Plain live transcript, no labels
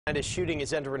And a shooting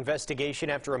is under investigation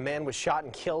after a man was shot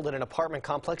and killed in an apartment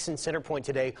complex in Center Point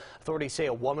today. Authorities say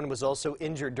a woman was also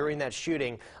injured during that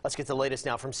shooting. Let's get the latest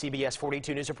now from CBS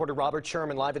 42 News reporter Robert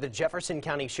Sherman live at the Jefferson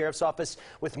County Sheriff's Office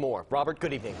with more. Robert,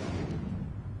 good evening.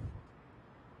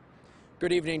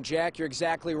 Good evening, Jack. You're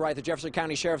exactly right. The Jefferson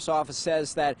County Sheriff's Office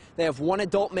says that they have one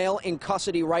adult male in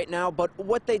custody right now, but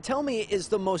what they tell me is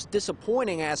the most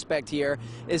disappointing aspect here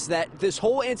is that this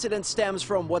whole incident stems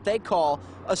from what they call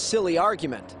a silly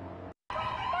argument.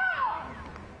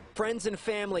 Friends and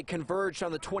family converged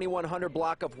on the 2100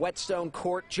 block of Whetstone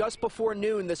Court just before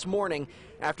noon this morning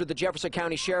after the Jefferson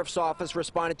County Sheriff's Office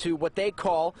responded to what they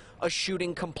call a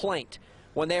shooting complaint.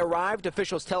 When they arrived,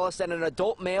 officials tell us that an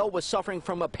adult male was suffering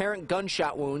from apparent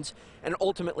gunshot wounds and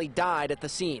ultimately died at the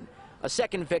scene. A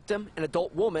second victim, an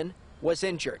adult woman, was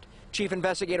injured. Chief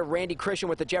Investigator Randy Christian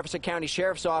with the Jefferson County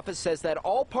Sheriff's Office says that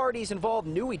all parties involved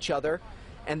knew each other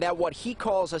and that what he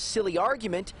calls a silly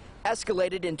argument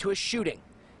escalated into a shooting.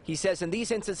 He says in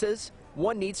these instances,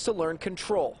 one needs to learn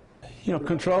control. You know,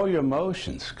 control your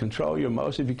emotions. Control your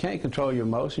emotions. If you can't control your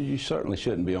emotions, you certainly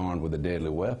shouldn't be armed with a deadly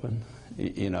weapon.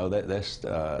 You know,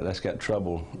 that's got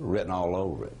trouble written all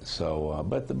over it. So,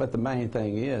 but the main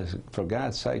thing is, for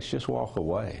God's sakes, just walk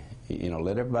away. You know,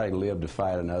 let everybody live to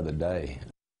fight another day.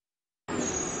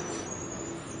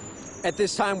 At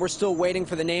this time, we're still waiting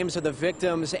for the names of the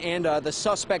victims and the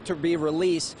suspect to be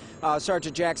released.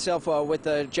 Sergeant Jack Selfa with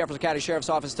the Jefferson County Sheriff's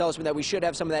Office tells me that we should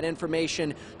have some of that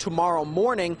information tomorrow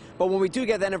morning. But when we do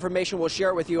get that information, we'll share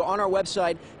it with you on our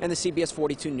website and the CBS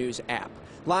 42 News app.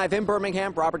 Live in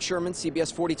Birmingham, Robert Sherman,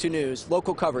 CBS 42 News.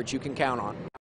 Local coverage you can count on.